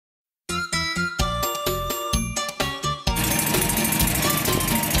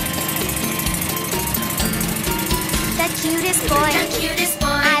cutest boy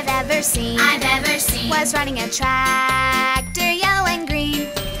I've ever seen. Was riding a tractor, yellow and green.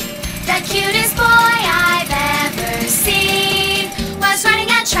 The cutest boy I've ever seen was riding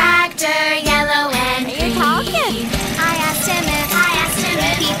a tractor, yellow and green. I asked him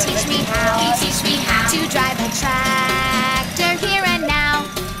if he'd teach me how to drive a tractor here and now.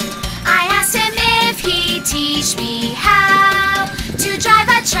 I asked him if he'd teach me how to drive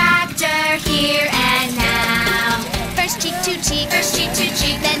a tractor here and now. First cheek to cheek,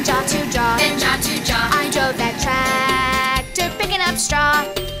 then jaw to jaw, I drove that tractor picking up straw.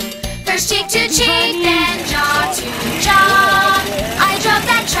 First cheek to cheek, then jaw to jaw, I drove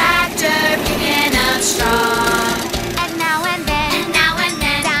that tractor picking up straw. And now and then, down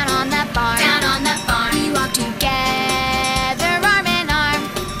on the farm, we walk together arm in arm.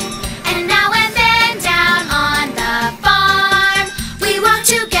 And now and then, down on the farm, we walk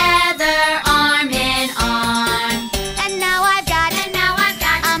together arm in arm. And now I've got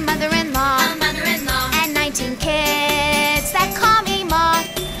a mother-in-law, and 19 kids that call me Ma.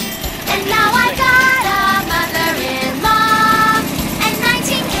 And now I've got a mother-in-law and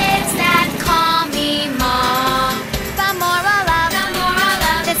 19 kids that call me Ma. The moral of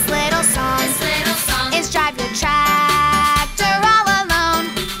this little song is drive your tractor all alone.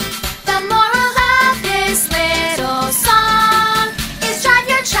 The moral of this little song is drive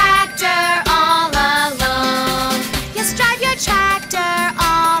your tractor all alone. Yes, drive your tractor